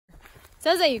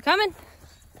Soze, you coming?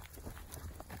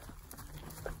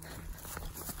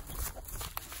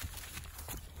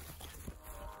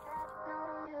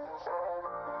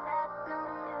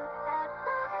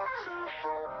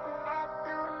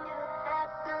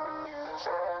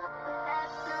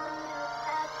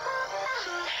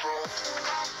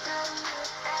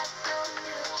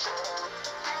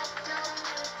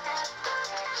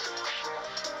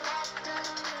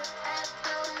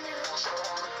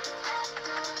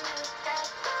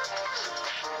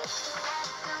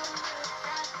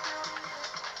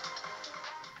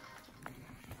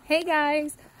 Hey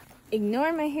guys,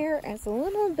 ignore my hair, it's a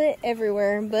little bit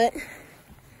everywhere, but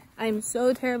I'm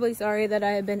so terribly sorry that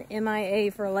I have been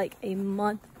MIA for like a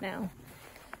month now.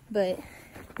 But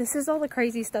this is all the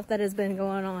crazy stuff that has been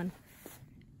going on.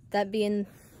 That being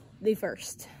the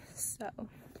first. So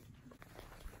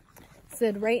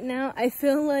said right now, I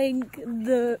feel like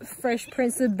the Fresh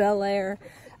Prince of Bel-Air.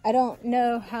 I don't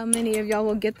know how many of y'all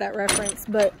will get that reference,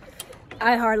 but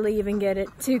I hardly even get it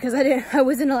too, because I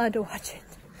wasn't allowed to watch it.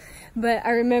 But I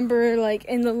remember like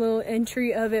in the little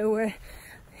entry of it where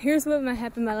here's what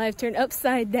happened, my life turned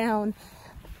upside down.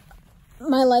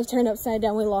 My life turned upside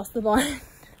down, we lost the barn.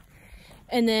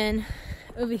 And then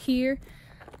over here,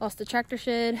 lost the tractor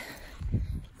shed,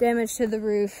 damage to the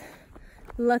roof.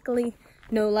 Luckily,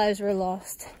 no lives were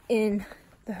lost in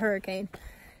the hurricane.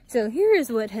 So here is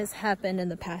what has happened in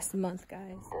the past month,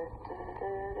 guys.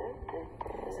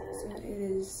 So it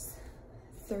is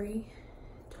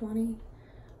 3:20.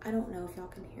 I don't know if y'all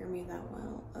can hear me that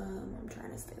well. I'm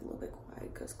trying to stay a little bit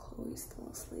quiet because Chloe's still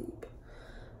asleep.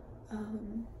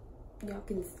 Y'all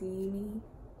can see me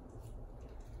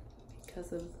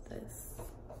because of this.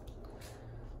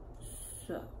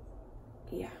 So,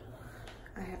 yeah.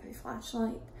 I have a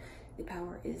flashlight. The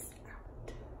power is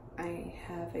out. I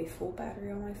have a full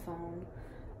battery on my phone,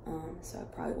 so I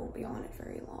probably won't be on it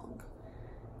very long.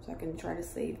 So I can try to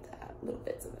save that little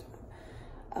bits of the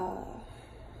time.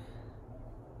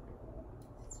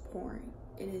 Pouring.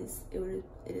 It is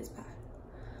bad.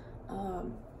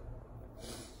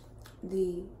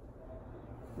 The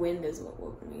wind is what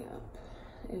woke me up.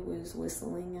 It was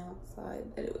whistling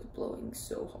outside, that it was blowing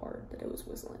so hard that it was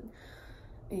whistling,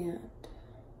 and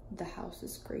the house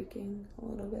is creaking a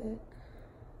little bit.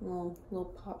 Little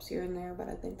pops here and there, but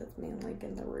I think that's mainly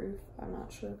in the roof. I'm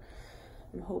not sure.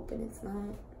 I'm hoping it's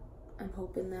not. I'm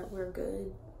hoping that we're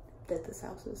good, that this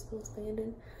house is still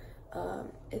standing.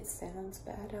 It sounds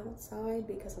bad outside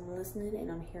because I'm listening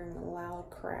and I'm hearing the loud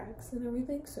cracks and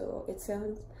everything, so it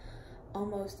sounds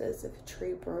almost as if a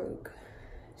tree broke.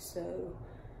 So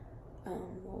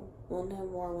we'll know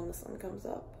more when the sun comes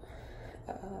up.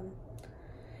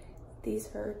 These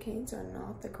hurricanes are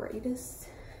not the greatest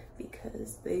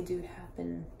because they do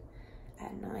happen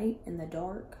at night in the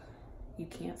dark. You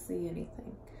can't see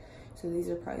anything, so these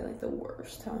are probably like the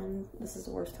worst time. This is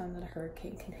the worst time that a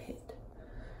hurricane can hit.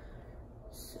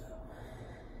 So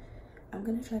I'm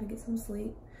gonna try to get some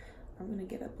sleep. I'm gonna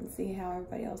get up and see how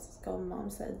everybody else is going. Mom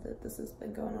said that this has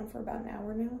been going on for about an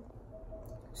hour now.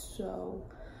 So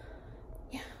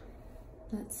yeah,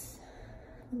 let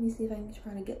me see if I can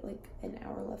try to get like an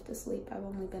hour left to sleep. I've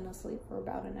only been asleep for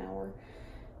about an hour.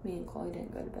 Me and Chloe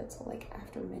didn't go to bed till like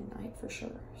after midnight for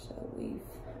sure. So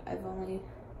I've only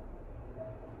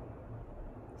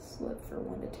slept for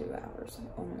 1 to 2 hours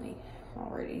only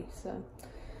already. So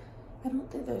I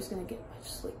don't think there's gonna get much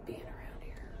sleep being around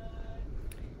here.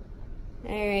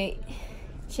 All right,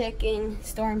 checking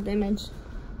storm damage.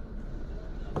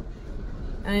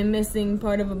 I'm missing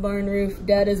part of a barn roof.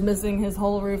 Dad is missing his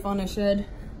whole roof on a shed,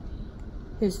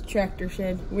 his tractor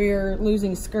shed. We're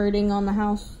losing skirting on the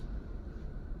house.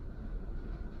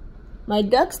 My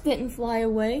ducks didn't fly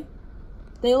away.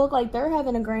 They look like they're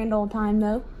having a grand old time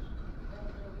though.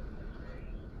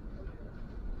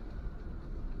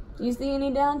 You see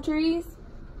any down trees?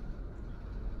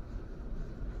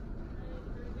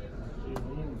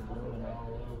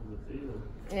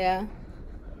 Yeah.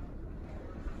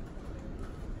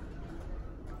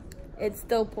 It's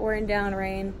still pouring down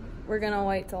rain. We're gonna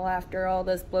wait till after all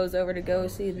this blows over to go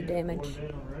see the damage.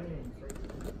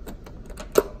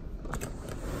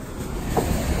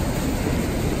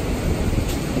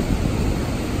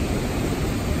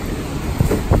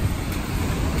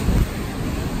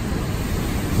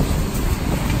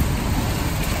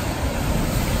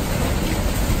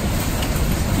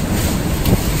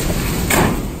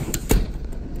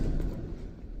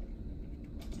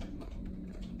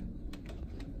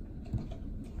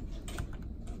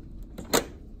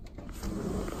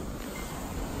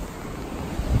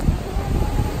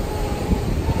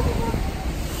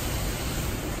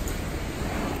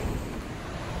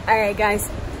 All right, guys,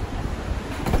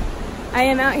 I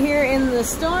am out here in the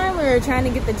storm. We're trying to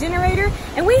get the generator,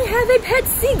 and we have a pet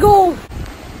seagull.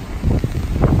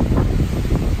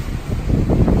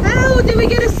 How did we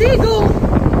get a seagull?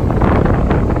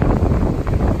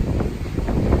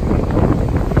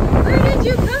 Where did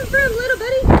you come from, little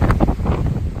buddy?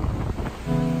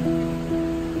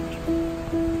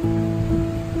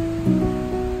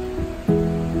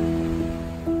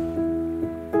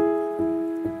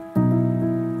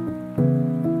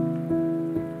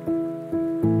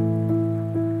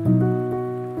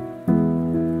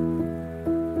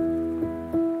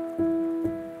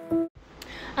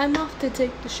 I'm off to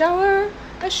take the shower,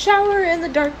 a shower in the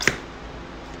dark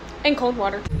and cold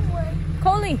water.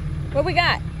 Coley, what we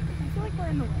got? I feel like we're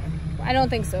in the way. I don't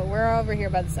think so. We're over here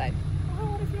by the side.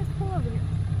 Well, what if you just pull over here?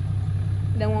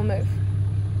 Then we'll move.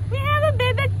 We have a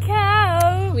baby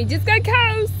cow. We just got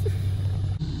cows.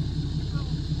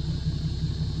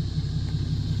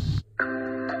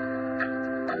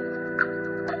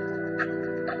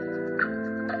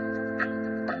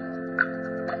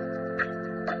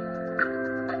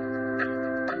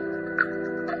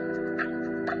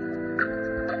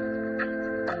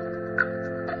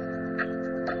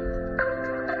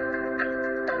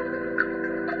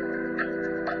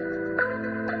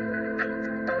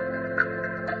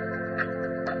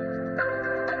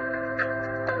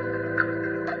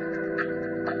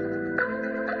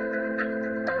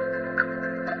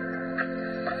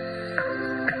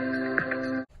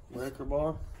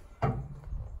 Bar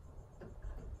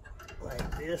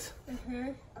like this.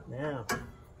 Now,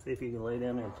 see if you can lay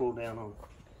down there and pull down on it.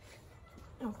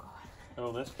 Oh God.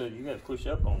 Oh, that's good. You got to push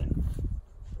up on it.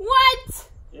 What?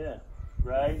 Yeah.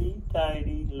 Righty,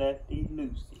 tighty, lefty,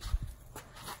 loosey.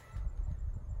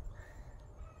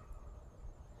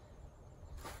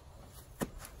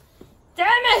 Damn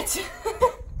it!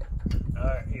 All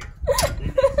right, here.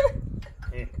 Do this.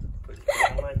 Here, put it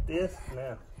down like this.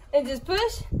 Now. And just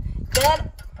push.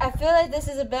 Dad, I feel like this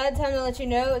is a bad time to let you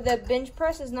know that bench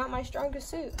press is not my strongest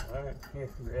suit. All right, here,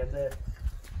 grab that.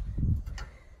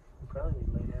 You probably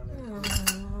need to lay down there.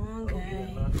 Oh, okay.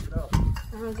 Oh, knock it off.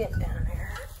 I'll get down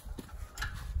there.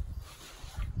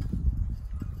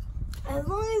 As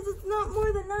long as it's not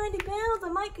more than 90 pounds, I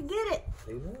might could get it.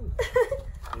 Who knows?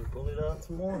 You pull it out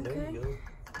some more. Okay. There you go.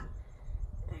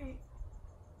 Alright.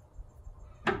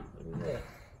 Look at that.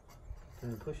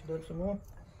 Can you push it up some more?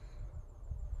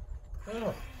 Oh,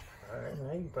 all right,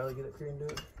 now you can probably get up here and do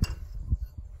it.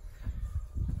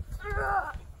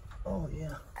 Oh,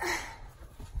 yeah.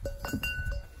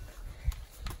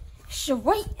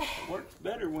 Sweet. Works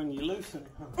better when you loosen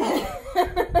it, huh?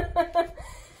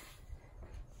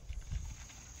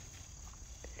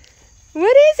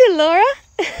 What is it, Laura?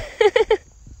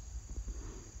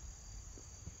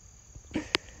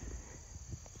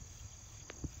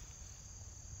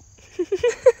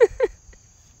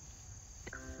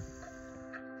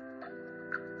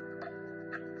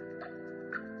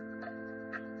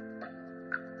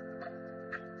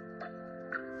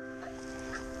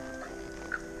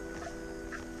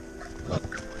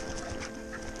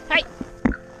 Hi.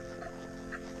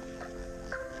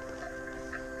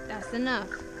 That's enough.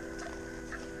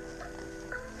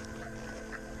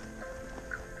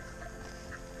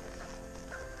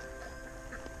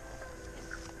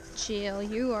 Chill,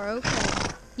 you are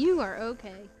okay. You are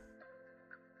okay.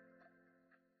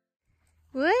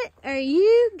 What are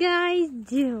you guys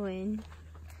doing?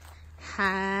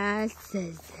 Hi,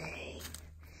 Susie.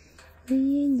 What are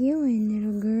you doing,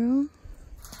 little girl?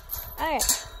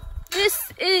 Alright,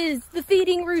 this is the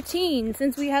feeding routine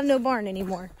since we have no barn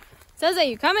anymore. Susie,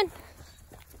 you coming?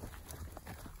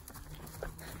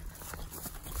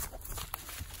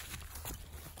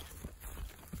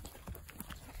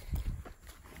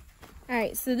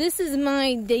 Alright, so this is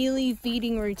my daily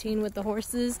feeding routine with the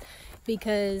horses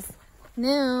because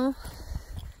now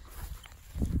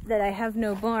that I have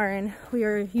no barn, we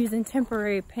are using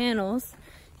temporary panels.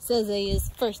 Susie is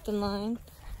first in line,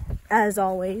 as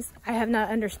always. I have not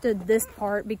understood this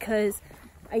part because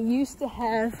I used to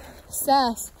have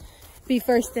Sass be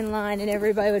first in line and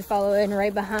everybody would follow in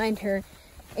right behind her,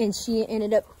 and she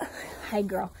ended up, hi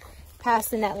girl,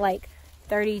 passing at like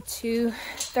 32,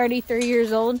 33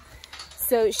 years old.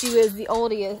 So she was the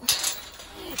oldest.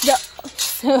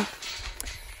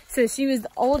 So she was the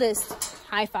oldest.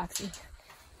 Hi, Foxy.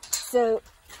 So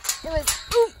it was.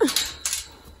 Ooh,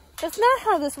 that's not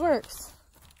how this works.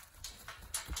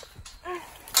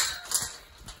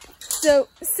 So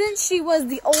since she was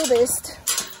the oldest,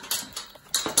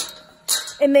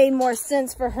 it made more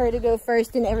sense for her to go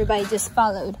first, and everybody just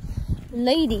followed.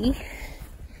 Little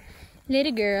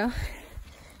girl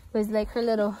was like her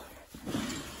little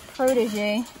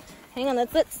protege, Hang on,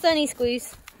 let's let Sunny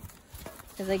squeeze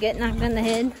as I get knocked on the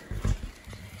head.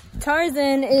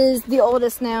 Tarzan is the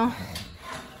oldest now,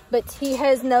 but he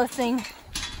has nothing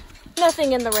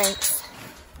in the ranks.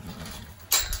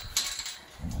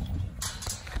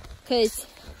 Cause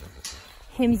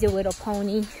him's a little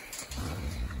pony.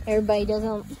 Everybody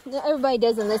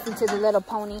doesn't listen to the little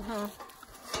pony, huh?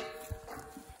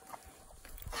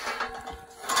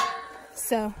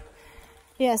 So,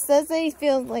 yeah, Seze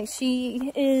feels like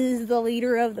she is the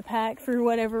leader of the pack for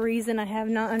whatever reason. I have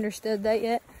not understood that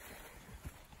yet.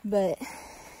 But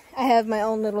I have my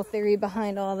own little theory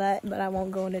behind all that, but I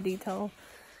won't go into detail.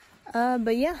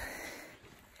 But yeah,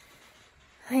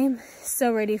 I am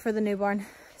so ready for the newborn.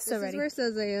 So ready. This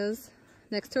is where Seze is,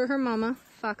 next to her mama,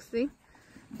 Foxy.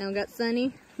 Now we got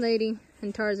Sunny, Lady,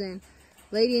 and Tarzan.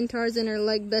 Lady and Tarzan are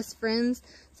like best friends,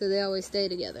 so they always stay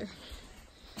together.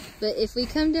 But if we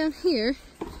come down here,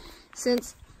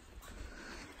 since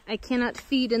I cannot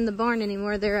feed in the barn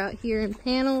anymore, they're out here in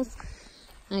panels.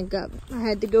 I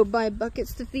had to go buy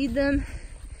buckets to feed them.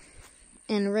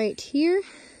 And right here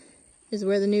is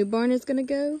where the new barn is gonna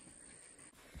go.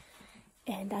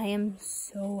 And I am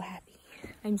so happy.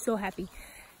 I'm so happy.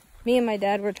 Me and my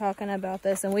dad were talking about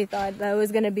this, and we thought that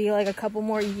was gonna be like a couple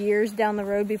more years down the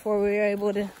road before we were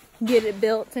able to get it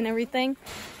built and everything.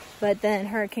 But then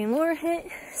Hurricane Laura hit,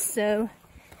 so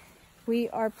we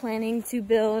are planning to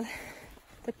build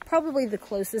probably the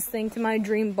closest thing to my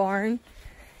dream barn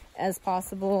as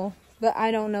possible. But I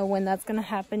don't know when that's gonna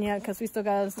happen yet because we still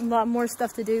got a lot more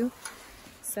stuff to do.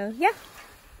 So yeah.